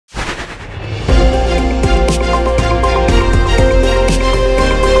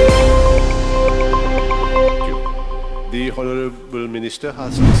The Honourable Minister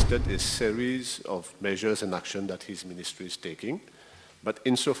has listed a series of measures and action that his ministry is taking, but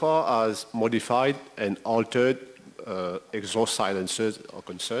insofar as modified and altered exhaust silencers are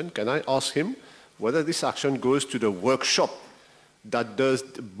concerned, can I ask him whether this action goes to the workshop that does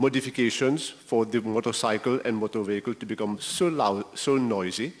the modifications for the motorcycle and motor vehicle to become so loud, so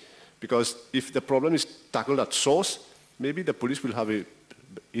noisy? Because if the problem is tackled at source, maybe the police will have an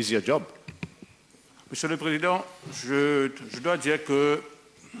easier job. Monsieur le Président, je dois dire que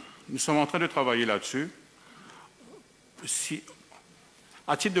nous sommes en train de travailler là-dessus.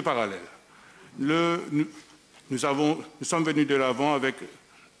 À titre de parallèle, nous sommes venus de l'avant avec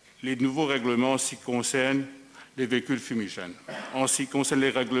les nouveaux règlements en ce qui concerne les véhicules fumigènes. En ce qui concerne les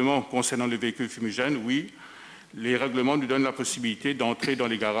règlements concernant les véhicules fumigènes, oui, les règlements nous donnent la possibilité d'entrer dans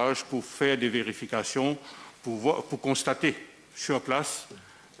les garages pour faire des vérifications, pour constater sur place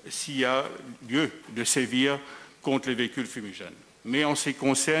s'il y a lieu de sévir contre les véhicules fumigènes. Mais en ce qui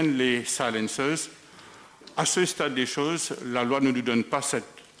concerne les silencers, à ce stade des choses, la loi ne nous donne pas cette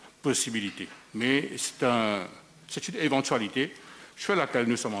possibilité. Mais c'est une éventualité sur laquelle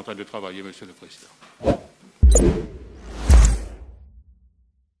nous sommes en train de travailler, Monsieur le Président.